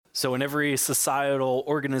So in every societal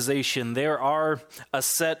organization, there are a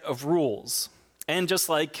set of rules. And just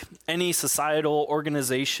like any societal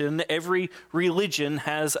organization, every religion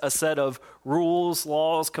has a set of rules,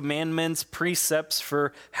 laws, commandments, precepts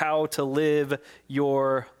for how to live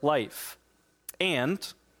your life. And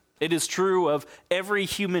it is true of every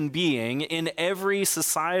human being in every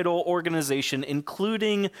societal organization,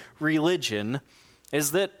 including religion,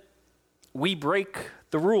 is that we break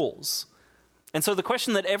the rules. And so the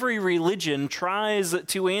question that every religion tries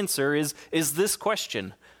to answer is this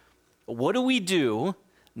question: what do we do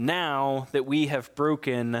now that we have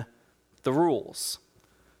broken the rules?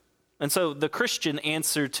 And so the Christian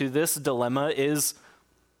answer to this dilemma is,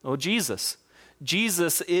 Jesus.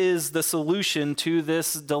 Jesus is the solution to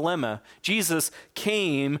this dilemma. Jesus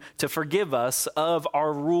came to forgive us of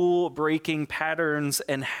our rule-breaking patterns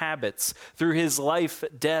and habits through his life,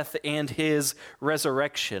 death, and his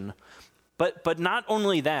resurrection. But not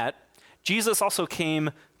only that, Jesus also came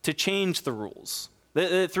to change the rules.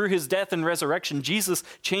 Through his death and resurrection, Jesus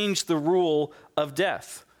changed the rule of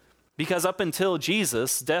death. Because up until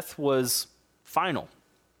Jesus, death was final.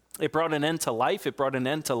 It brought an end to life. It brought an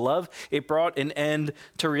end to love. It brought an end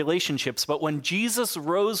to relationships. But when Jesus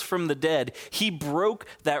rose from the dead, he broke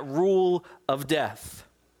that rule of death.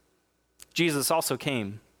 Jesus also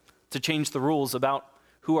came to change the rules about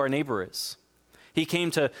who our neighbor is. He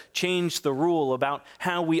came to change the rule about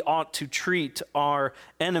how we ought to treat our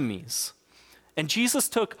enemies. And Jesus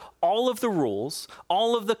took all of the rules,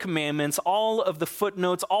 all of the commandments, all of the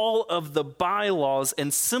footnotes, all of the bylaws,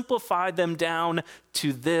 and simplified them down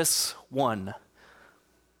to this one: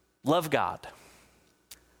 love God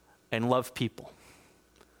and love people.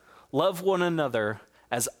 Love one another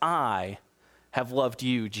as I have loved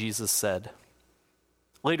you, Jesus said.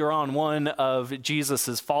 Later on, one of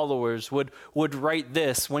Jesus' followers would write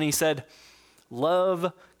this when he said,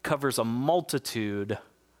 "Love covers a multitude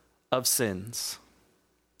of sins."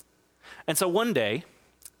 And so one day,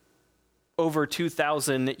 over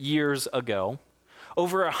 2,000 years ago,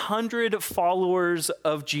 over 100 followers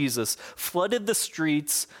of Jesus flooded the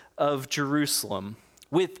streets of Jerusalem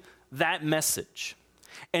with that message.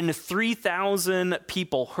 And 3,000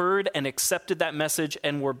 people heard and accepted that message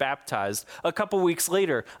and were baptized. A couple weeks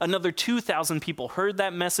later, another 2,000 people heard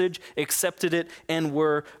that message, accepted it, and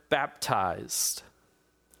were baptized.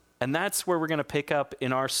 And that's where we're going to pick up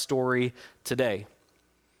in our story today.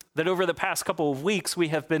 That over the past couple of weeks, we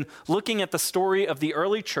have been looking at the story of the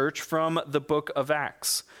early church from the book of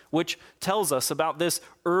Acts, which tells us about this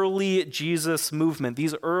early Jesus movement,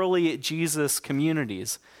 these early Jesus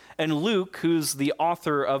communities. And Luke, who's the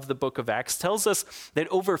author of the book of Acts, tells us that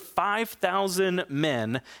over 5,000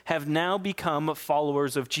 men have now become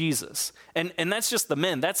followers of Jesus. And that's just the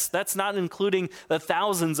men. That's not including the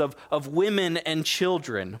thousands of women and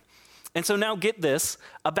children. And so now get this,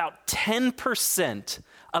 about 10%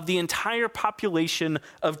 of the entire population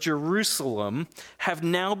of Jerusalem have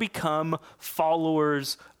now become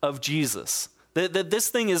followers of Jesus. That this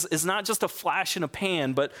thing is not just a flash in a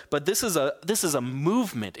pan, but this is a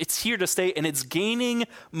movement. It's here to stay, and it's gaining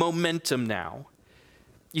momentum now.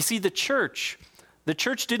 You see, the church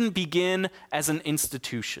didn't begin as an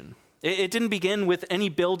institution. It didn't begin with any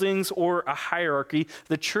buildings or a hierarchy.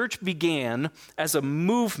 The church began as a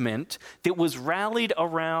movement that was rallied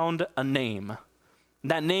around a name.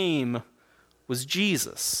 That name was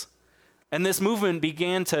Jesus. And this movement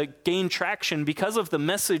began to gain traction because of the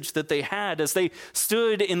message that they had as they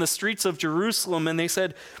stood in the streets of Jerusalem and they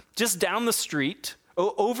said, just down the street,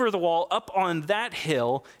 over the wall, up on that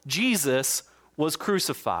hill, Jesus was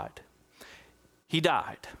crucified. He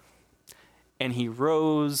died. And he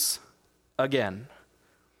rose again.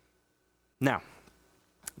 Now,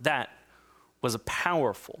 that was a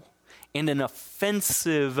powerful and an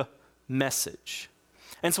offensive message.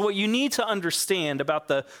 And so what you need to understand about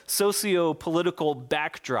the socio-political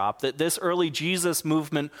backdrop that this early Jesus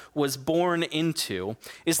movement was born into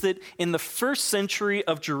is that in the first century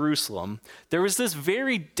of Jerusalem, there was this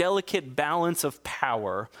very delicate balance of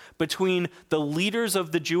power between the leaders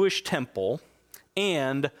of the Jewish temple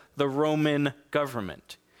and the Roman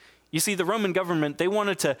government. You see, the Roman government, they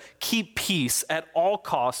wanted to keep peace at all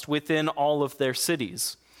cost within all of their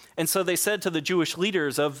cities. And so they said to the Jewish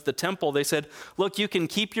leaders of the temple, they said, look, you can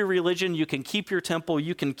keep your religion, you can keep your temple,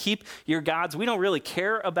 you can keep your gods. We don't really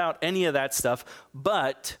care about any of that stuff,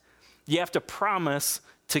 but you have to promise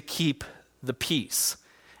to keep the peace.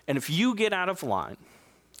 And if you get out of line,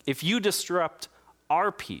 if you disrupt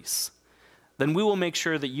our peace, then we will make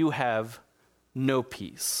sure that you have no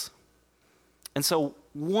peace. And so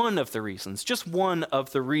one of the reasons, just one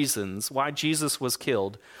of the reasons why Jesus was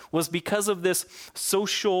killed was because of this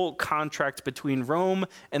social contract between Rome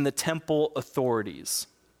and the temple authorities.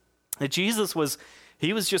 That Jesus was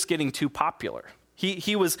just getting too popular.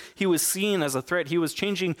 He was seen as a threat. He was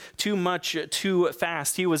changing too much, too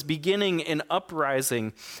fast. He was beginning an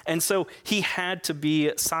uprising, and so he had to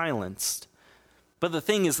be silenced. But the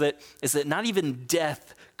thing is that not even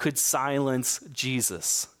death could silence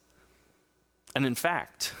Jesus. And in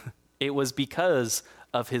fact, it was because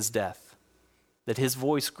of his death that his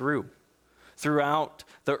voice grew throughout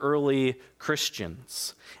the early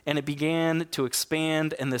Christians. And it began to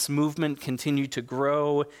expand, and this movement continued to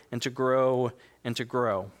grow and to grow and to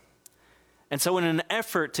grow. And so in an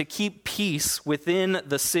effort to keep peace within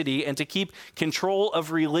the city and to keep control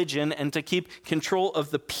of religion and to keep control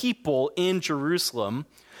of the people in Jerusalem,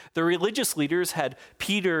 the religious leaders had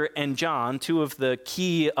Peter and John, two of the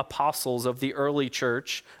key apostles of the early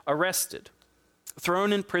church, arrested,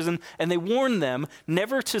 thrown in prison, and they warned them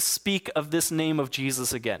never to speak of this name of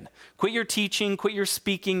Jesus again. Quit your teaching, quit your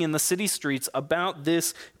speaking in the city streets about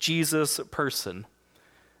this Jesus person.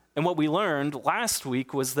 And what we learned last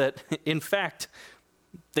week was that, in fact,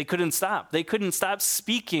 they couldn't stop. They couldn't stop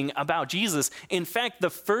speaking about Jesus. In fact, the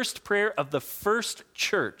first prayer of the first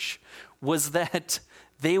church was that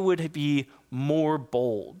they would be more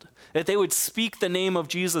bold, that they would speak the name of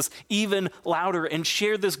Jesus even louder and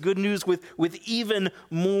share this good news with even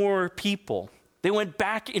more people. They went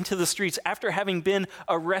back into the streets after having been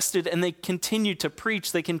arrested, and they continued to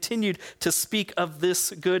preach. They continued to speak of this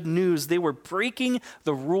good news. They were breaking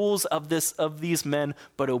the rules of these men,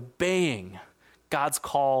 but obeying God's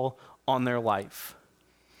call on their life.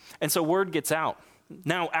 And so word gets out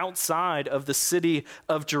now outside of the city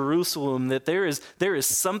of Jerusalem that there is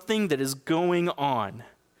something that is going on.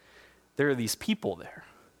 There are these people there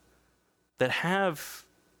that have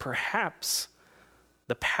perhaps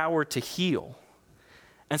the power to heal.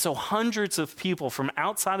 And so hundreds of people from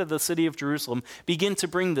outside of the city of Jerusalem begin to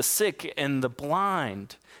bring the sick and the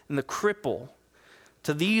blind and the cripple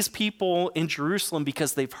to these people in Jerusalem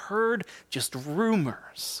because they've heard just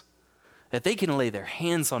rumors that they can lay their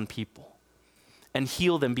hands on people and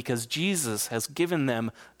heal them because Jesus has given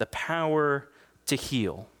them the power to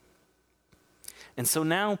heal. And so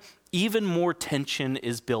now even more tension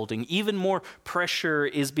is building, even more pressure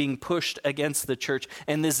is being pushed against the church,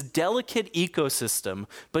 and this delicate ecosystem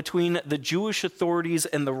between the Jewish authorities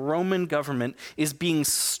and the Roman government is being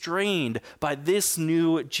strained by this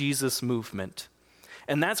new Jesus movement.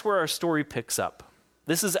 And that's where our story picks up.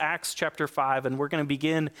 This is Acts chapter 5, and we're going to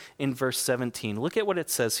begin in verse 17. Look at what it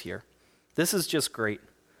says here. This is just great.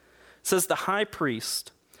 It says, the high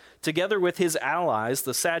priest, together with his allies,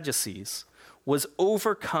 the Sadducees, was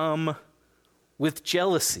overcome with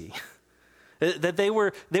jealousy. That they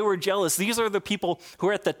were jealous. These are the people who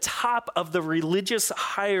are at the top of the religious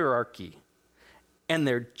hierarchy, and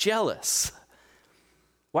they're jealous.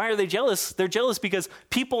 Why are they jealous? They're jealous because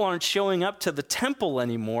people aren't showing up to the temple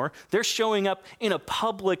anymore. They're showing up in a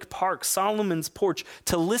public park, Solomon's porch,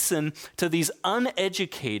 to listen to these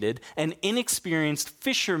uneducated and inexperienced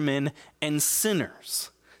fishermen and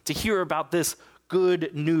sinners, to hear about this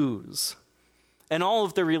good news. And all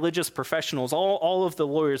of the religious professionals, all of the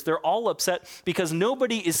lawyers, they're all upset because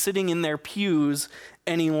nobody is sitting in their pews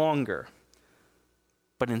any longer.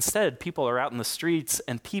 But instead, people are out in the streets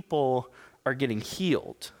and people are getting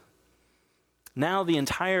healed. Now the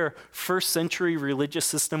entire first century religious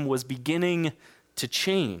system was beginning to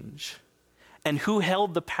change. And who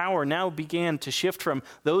held the power now began to shift from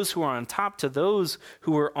those who are on top to those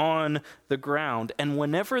who are on the ground. And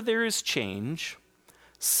whenever there is change,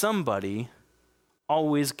 somebody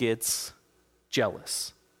always gets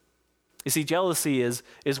jealous. You see, jealousy is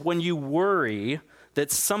when you worry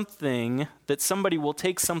that somebody will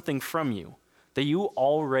take something from you that you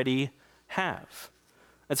already have.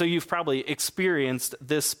 And so you've probably experienced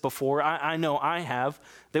this before. I know I have,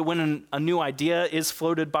 that when a new idea is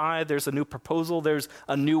floated by, there's a new proposal, there's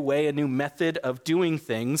a new way, a new method of doing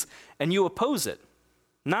things, and you oppose it.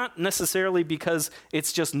 Not necessarily because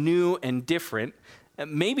it's just new and different,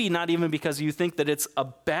 maybe not even because you think that it's a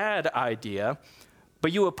bad idea,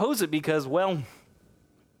 but you oppose it because, well,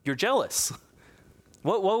 you're jealous.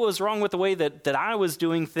 What was wrong with the way that I was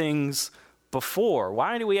doing things before?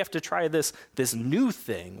 Why do we have to try this new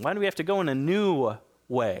thing? Why do we have to go in a new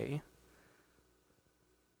way?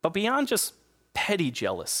 But beyond just petty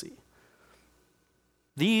jealousy,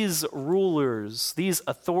 these rulers, these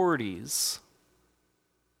authorities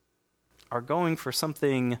are going for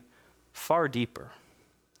something far deeper.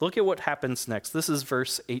 Look at what happens next. This is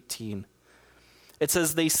verse 18. It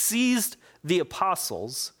says they seized the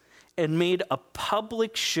apostles and made a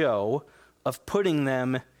public show of putting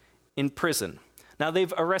them in prison. Now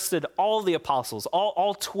they've arrested all the apostles,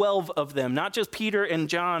 all 12 of them, not just Peter and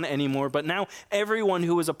John anymore, but now everyone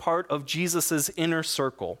who was a part of Jesus' inner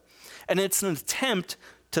circle. And it's an attempt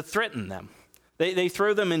to threaten them. They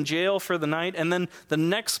throw them in jail for the night, and then the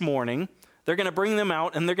next morning, they're going to bring them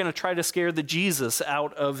out, and they're going to try to scare the Jesus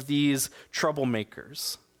out of these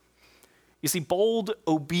troublemakers. You see, bold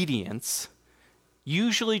obedience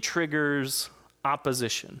usually triggers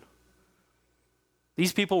opposition.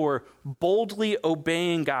 These people were boldly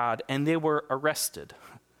obeying God, and they were arrested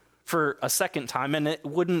for a second time, and it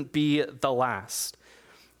wouldn't be the last.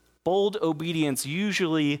 Bold obedience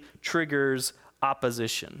usually triggers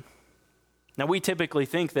opposition. Now, we typically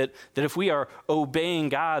think that if we are obeying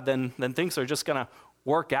God, then things are just going to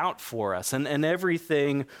work out for us, and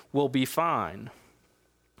everything will be fine.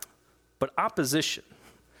 But opposition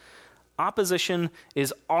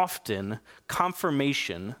is often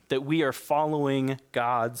confirmation that we are following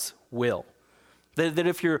God's will. That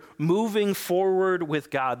if you're moving forward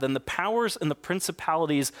with God, then the powers and the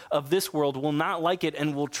principalities of this world will not like it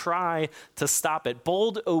and will try to stop it.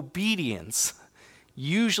 Bold obedience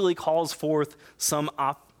usually calls forth some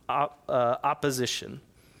opposition.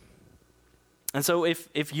 And so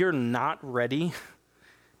if you're not ready,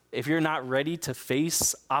 if you're not ready to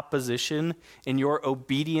face opposition in your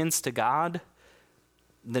obedience to God,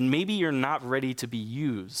 then maybe you're not ready to be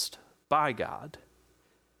used by God.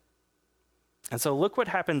 And so look what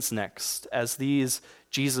happens next as these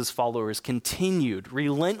Jesus followers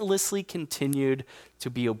relentlessly continued to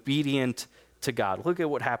be obedient to God. Look at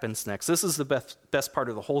what happens next. This is the best part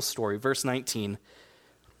of the whole story. Verse 19.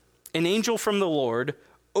 An angel from the Lord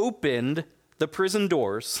opened the prison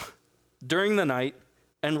doors during the night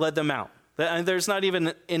and led them out. There's not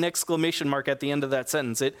even an exclamation mark at the end of that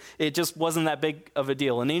sentence. It just wasn't that big of a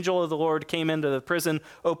deal. An angel of the Lord came into the prison,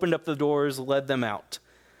 opened up the doors, led them out.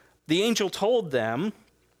 The angel told them,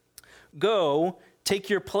 "Go,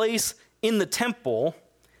 take your place in the temple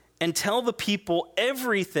and tell the people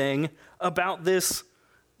everything about this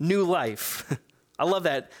new life." I love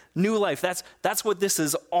that. New life. That's what this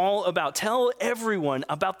is all about. Tell everyone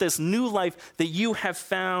about this new life that you have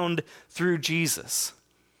found through Jesus.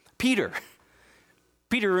 Peter,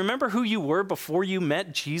 remember who you were before you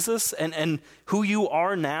met Jesus and who you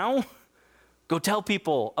are now? Go tell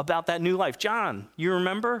people about that new life. John, you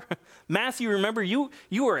remember? Matthew, remember you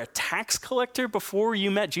were a tax collector before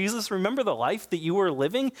you met Jesus? Remember the life that you were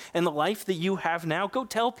living and the life that you have now? Go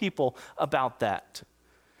tell people about that.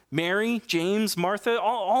 Mary, James, Martha,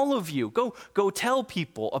 all of you, go tell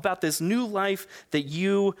people about this new life that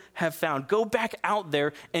you have found. Go back out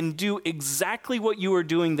there and do exactly what you were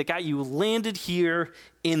doing that got you landed here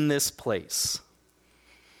in this place.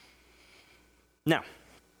 Now,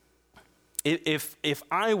 if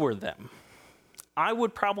I were them, I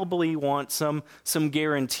would probably want some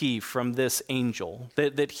guarantee from this angel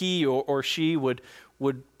that he or she would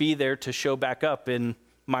be there to show back up in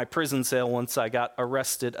my prison cell once I got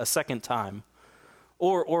arrested a second time.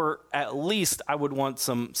 Or at least I would want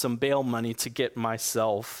some bail money to get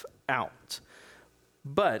myself out.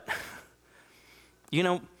 But,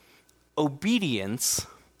 obedience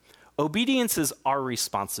is our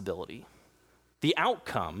responsibility. The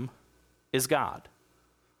outcome is God.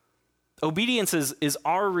 Obedience is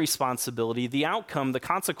our responsibility. The outcome, the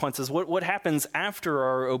consequences, what happens after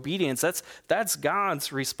our obedience, that's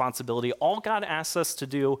God's responsibility. All God asks us to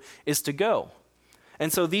do is to go.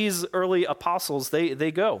 And so these early apostles,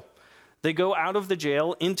 they go. They go out of the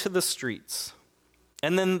jail into the streets.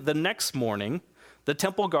 And then the next morning, the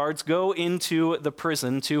temple guards go into the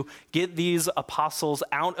prison to get these apostles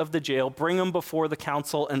out of the jail, bring them before the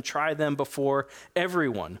council, and try them before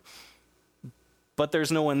everyone. But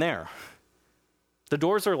there's no one there. The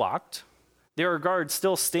doors are locked. There are guards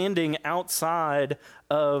still standing outside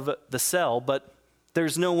of the cell, but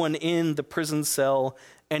there's no one in the prison cell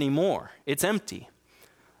anymore. It's empty.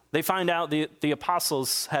 They find out the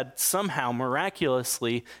apostles had somehow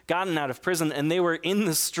miraculously gotten out of prison, and they were in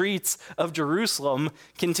the streets of Jerusalem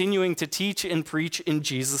continuing to teach and preach in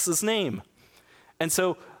Jesus' name. And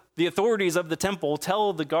so the authorities of the temple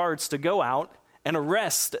tell the guards to go out and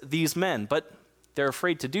arrest these men, but they're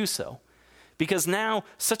afraid to do so. Because now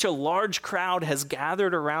such a large crowd has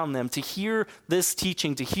gathered around them to hear this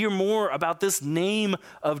teaching, to hear more about this name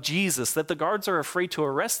of Jesus, that the guards are afraid to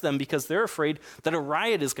arrest them because they're afraid that a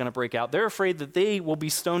riot is going to break out. They're afraid that they will be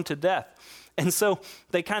stoned to death. And so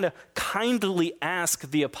they kind of kindly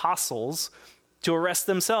ask the apostles to arrest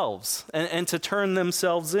themselves and to turn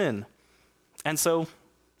themselves in. And so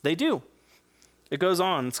they do. It goes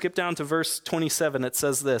on. Skip down to verse 27. It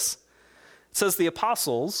says this. It says, the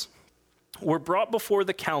apostles were brought before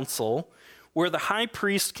the council where the high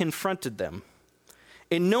priest confronted them.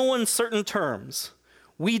 In no uncertain terms,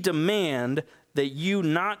 we demand that you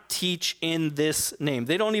not teach in this name.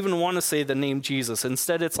 They don't even want to say the name Jesus.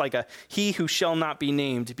 Instead, it's like a he who shall not be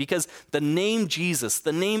named, because the name Jesus,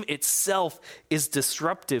 the name itself is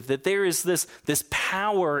disruptive, that there is this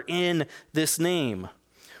power in this name.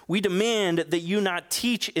 We demand that you not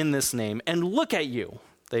teach in this name. And look at you,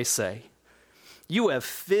 they say. You have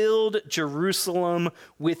filled Jerusalem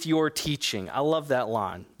with your teaching. I love that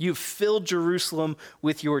line. You've filled Jerusalem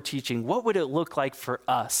with your teaching. What would it look like for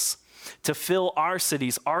us to fill our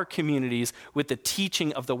cities, our communities, with the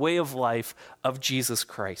teaching of the way of life of Jesus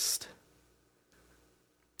Christ?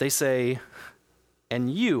 They say,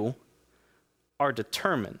 and you are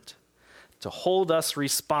determined to hold us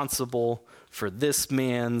responsible for this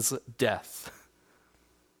man's death.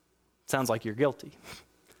 Sounds like you're guilty.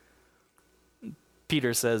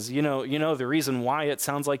 Peter says, you know the reason why it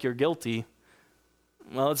sounds like you're guilty?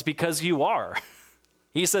 Well, it's because you are.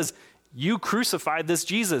 He says, you crucified this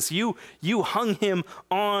Jesus. You hung him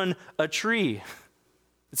on a tree.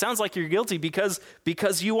 It sounds like you're guilty because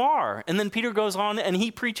you are. And then Peter goes on and he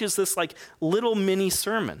preaches this like little mini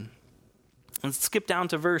sermon. Let's skip down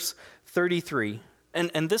to verse 33.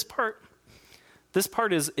 And this part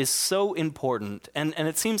is so important. And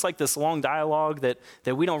it seems like this long dialogue that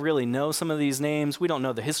we don't really know some of these names. We don't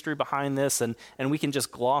know the history behind this, and we can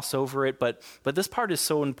just gloss over it. But this part is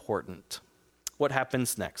so important. What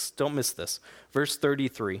happens next? Don't miss this. Verse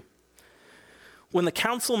 33. When the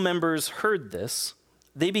council members heard this,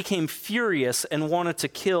 they became furious and wanted to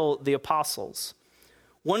kill the apostles.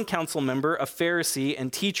 One council member, a Pharisee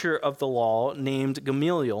and teacher of the law named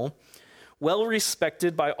Gamaliel, well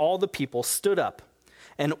respected by all the people, stood up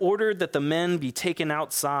and ordered that the men be taken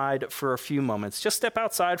outside for a few moments. Just step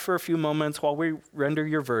outside for a few moments while we render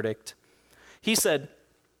your verdict. He said,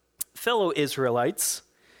 fellow Israelites,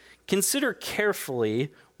 consider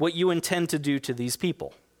carefully what you intend to do to these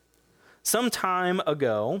people. Some time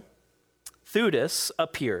ago, Theudas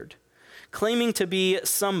appeared, claiming to be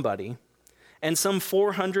somebody, and some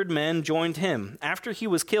 400 men joined him. After he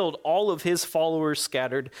was killed, all of his followers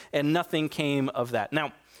scattered, and nothing came of that.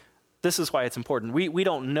 Now, this is why it's important. We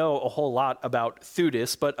don't know a whole lot about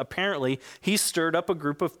Theudas, but apparently he stirred up a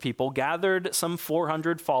group of people, gathered some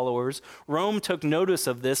 400 followers. Rome took notice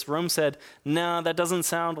of this. Rome said, no, that doesn't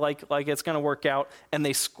sound like it's going to work out, and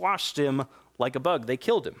they squashed him like a bug. They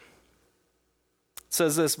killed him. It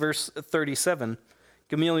says this, verse 37.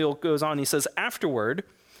 Gamaliel goes on, he says, afterward,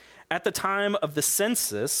 at the time of the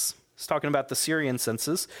census, he's talking about the Syrian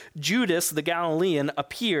census, Judas the Galilean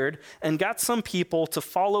appeared and got some people to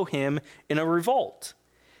follow him in a revolt.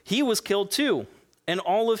 He was killed too, and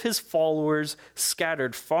all of his followers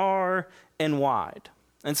scattered far and wide.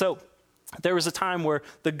 And so there was a time where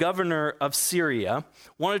the governor of Syria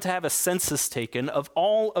wanted to have a census taken of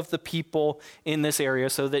all of the people in this area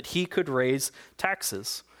so that he could raise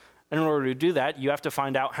taxes. And in order to do that, you have to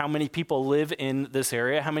find out how many people live in this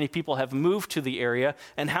area, how many people have moved to the area,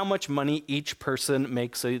 and how much money each person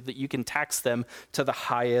makes so that you can tax them to the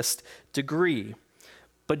highest degree.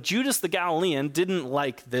 But Judas the Galilean didn't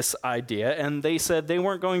like this idea, and they said they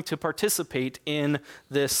weren't going to participate in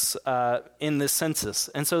this census.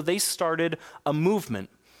 And so they started a movement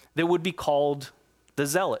that would be called the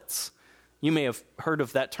Zealots. You may have heard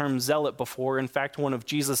of that term zealot before. In fact, one of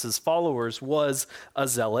Jesus' followers was a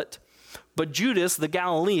zealot. But Judas the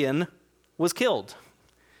Galilean was killed.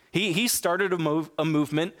 He started a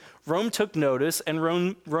movement. Rome took notice, and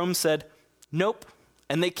Rome said, nope.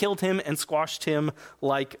 And they killed him and squashed him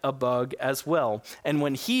like a bug as well. And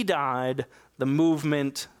when he died, the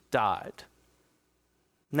movement died.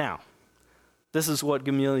 Now, this is what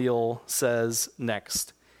Gamaliel says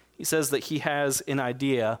next. He says that he has an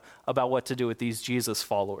idea about what to do with these Jesus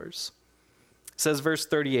followers. It says, verse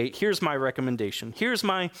 38, here's my recommendation. Here's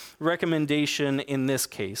my recommendation in this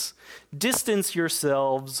case. Distance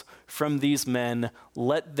yourselves from these men.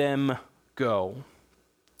 Let them go.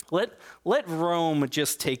 Let Rome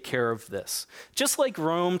just take care of this. Just like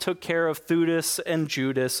Rome took care of Theudas and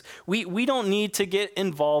Judas, we don't need to get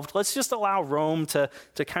involved. Let's just allow Rome to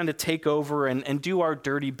kind of take over and do our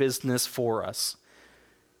dirty business for us.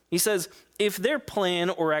 He says, if their plan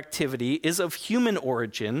or activity is of human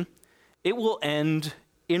origin, it will end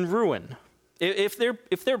in ruin. If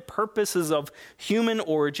their purpose is of human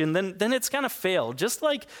origin, then it's going to fail. Just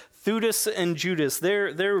like Theudas and Judas,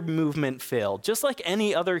 their movement failed. Just like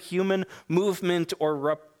any other human movement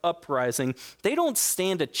or uprising, they don't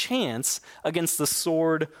stand a chance against the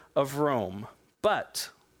sword of Rome. But,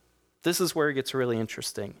 this is where it gets really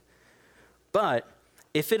interesting. But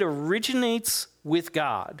if it originates with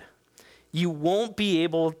God, you won't be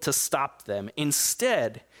able to stop them.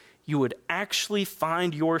 Instead, you would actually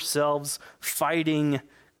find yourselves fighting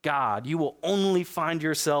God. You will only find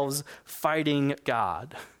yourselves fighting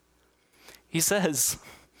God. He says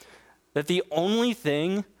that the only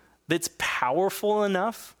thing that's powerful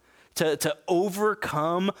enough to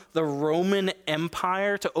overcome the Roman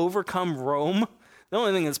Empire, to overcome Rome, the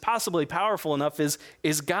only thing that's possibly powerful enough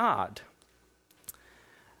is God.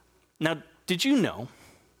 Now, did you know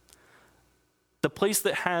the place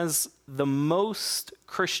that has the most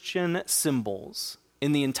Christian symbols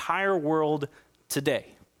in the entire world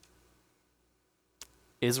today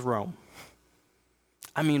is Rome?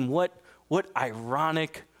 I mean, what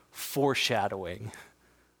ironic foreshadowing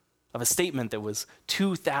of a statement that was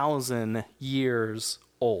 2,000 years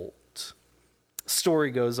old.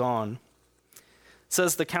 Story goes on. It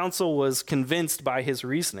says the council was convinced by his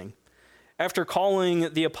reasoning. After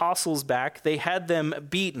calling the apostles back, they had them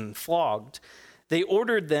beaten, flogged. They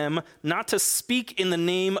ordered them not to speak in the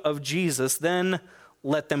name of Jesus, then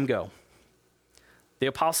let them go. The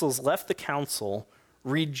apostles left the council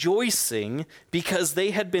rejoicing because they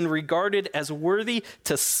had been regarded as worthy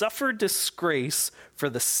to suffer disgrace for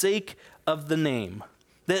the sake of the name.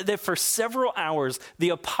 That for several hours, the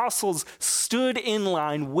apostles stood in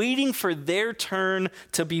line waiting for their turn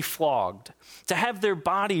to be flogged, to have their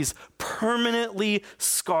bodies permanently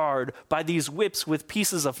scarred by these whips with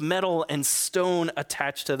pieces of metal and stone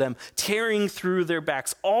attached to them, tearing through their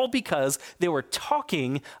backs, all because they were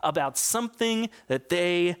talking about something that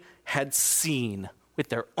they had seen with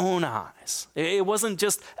their own eyes. It wasn't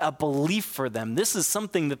just a belief for them. This is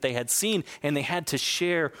something that they had seen, and they had to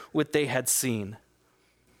share what they had seen.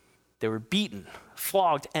 They were beaten,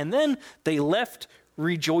 flogged, and then they left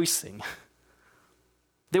rejoicing.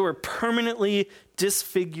 They were permanently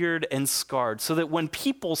disfigured and scarred, so that when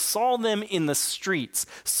people saw them in the streets,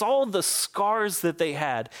 saw the scars that they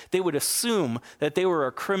had, they would assume that they were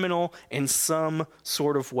a criminal in some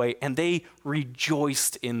sort of way, and they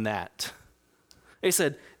rejoiced in that. They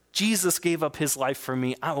said, Jesus gave up his life for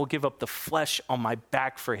me. I will give up the flesh on my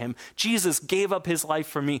back for him. Jesus gave up his life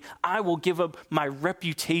for me. I will give up my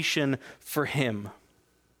reputation for him.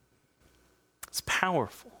 It's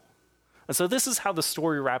powerful. And so this is how the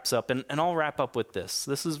story wraps up, and I'll wrap up with this.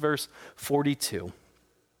 This is verse 42.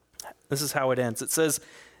 This is how it ends. It says,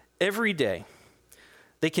 every day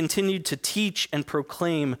they continued to teach and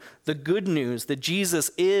proclaim the good news that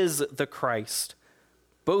Jesus is the Christ,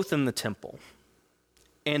 both in the temple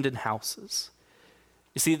and in houses.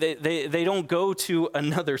 You see, they don't go to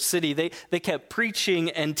another city. They kept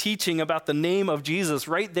preaching and teaching about the name of Jesus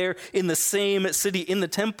right there in the same city, in the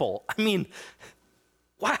temple. I mean,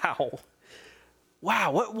 wow.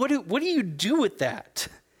 What do you do with that?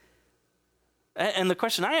 And the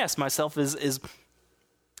question I ask myself is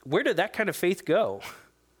where did that kind of faith go?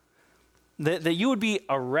 That you would be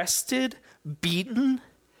arrested, beaten,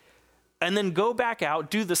 and then go back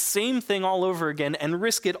out, do the same thing all over again, and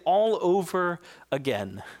risk it all over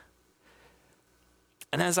again.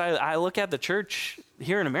 And as I look at the church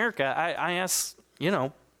here in America, I ask,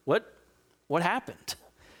 what happened?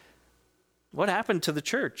 What happened to the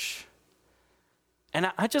church?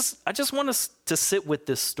 And I just want us to sit with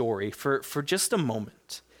this story for just a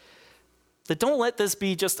moment. That don't let this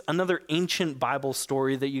be just another ancient Bible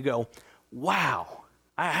story that you go, wow,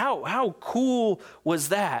 how cool was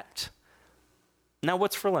that? Now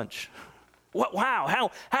what's for lunch?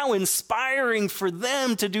 Wow, how inspiring for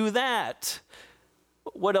them to do that.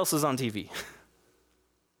 What else is on TV?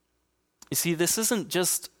 You see, this isn't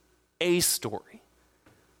just a story.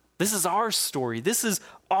 This is our story. This is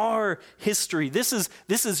our history. This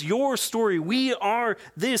is your story. We are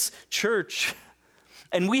this church.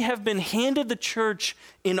 And we have been handed the church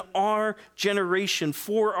in our generation,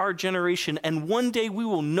 for our generation. And one day we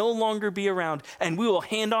will no longer be around, and we will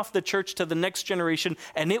hand off the church to the next generation,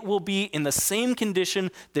 and it will be in the same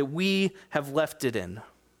condition that we have left it in.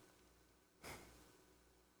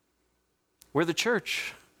 We're the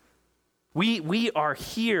church. We are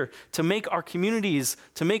here to make our communities,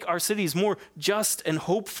 to make our cities more just and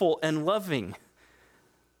hopeful and loving.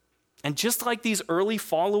 And just like these early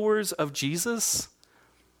followers of Jesus,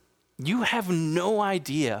 you have no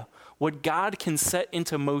idea what God can set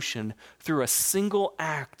into motion through a single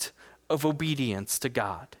act of obedience to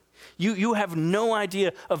God. You have no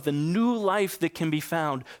idea of the new life that can be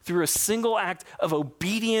found through a single act of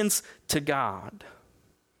obedience to God.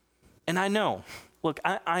 And I know,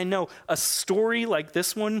 I know a story like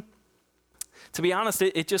this one, to be honest,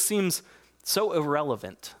 it just seems so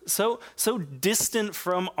irrelevant, so distant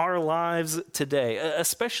from our lives today,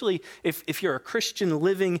 especially if you're a Christian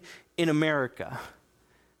living in America.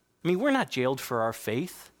 I mean, we're not jailed for our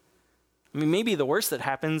faith. I mean, maybe the worst that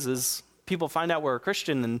happens is people find out we're a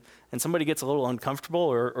Christian and somebody gets a little uncomfortable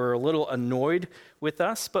or a little annoyed with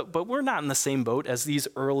us, but we're not in the same boat as these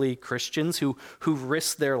early Christians who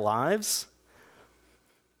risked their lives.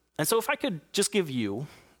 And so if I could just give you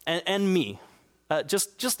and me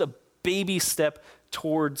just a baby step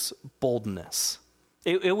towards boldness,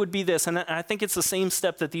 it would be this, and I think it's the same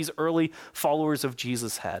step that these early followers of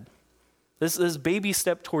Jesus had. This baby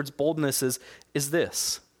step towards boldness is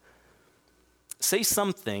this. Say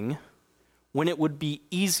something when it would be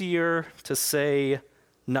easier to say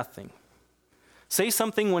nothing. Say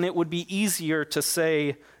something when it would be easier to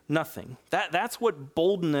say nothing. That's what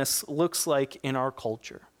boldness looks like in our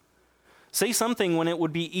culture. Say something when it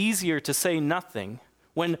would be easier to say nothing,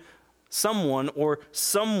 when someone or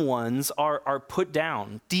someones are put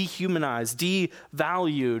down, dehumanized,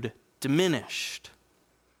 devalued, diminished.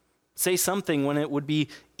 Say something when it would be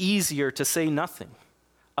easier to say nothing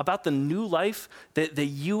about the new life that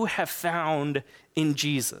you have found in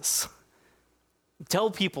Jesus. Tell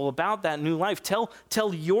people about that new life.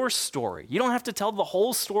 Tell your story. You don't have to tell the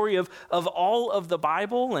whole story of all of the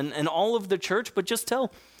Bible and all of the church, but just tell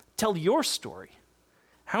your story.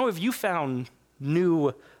 How have you found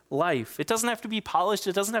new life? It doesn't have to be polished.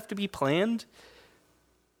 It doesn't have to be planned,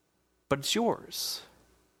 but it's yours.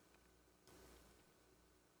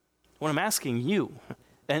 What I'm asking you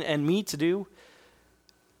and me to do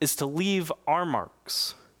is to leave our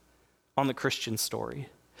marks on the Christian story,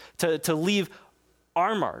 to leave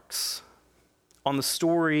our marks on the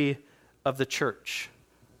story of the church,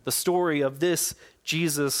 the story of this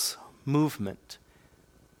Jesus movement,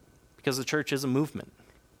 because the church is a movement.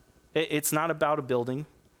 It's not about a building.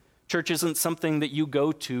 Church isn't something that you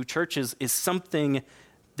go to. Church is something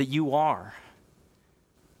that you are,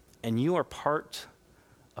 and you are part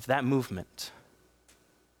of that movement.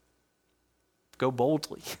 Go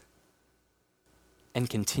boldly and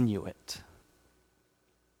continue it.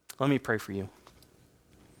 Let me pray for you.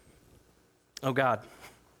 Oh God,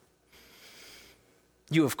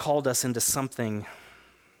 you have called us into something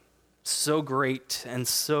so great and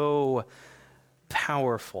so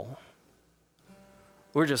powerful.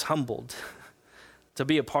 We're just humbled to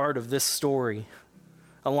be a part of this story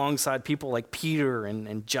alongside people like Peter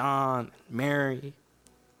and John, and Mary.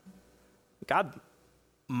 God,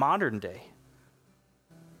 modern day,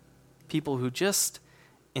 people who just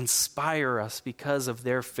inspire us because of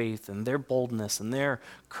their faith and their boldness and their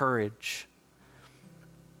courage.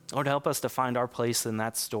 Lord, help us to find our place in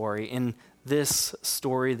that story, in this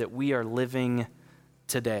story that we are living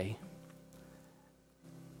today.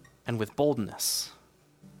 And with boldness,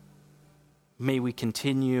 may we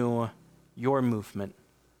continue your movement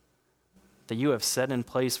that you have set in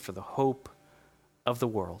place for the hope of the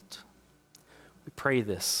world. We pray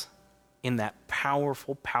this in that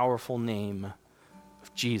powerful, powerful name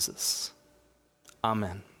of Jesus.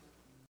 Amen.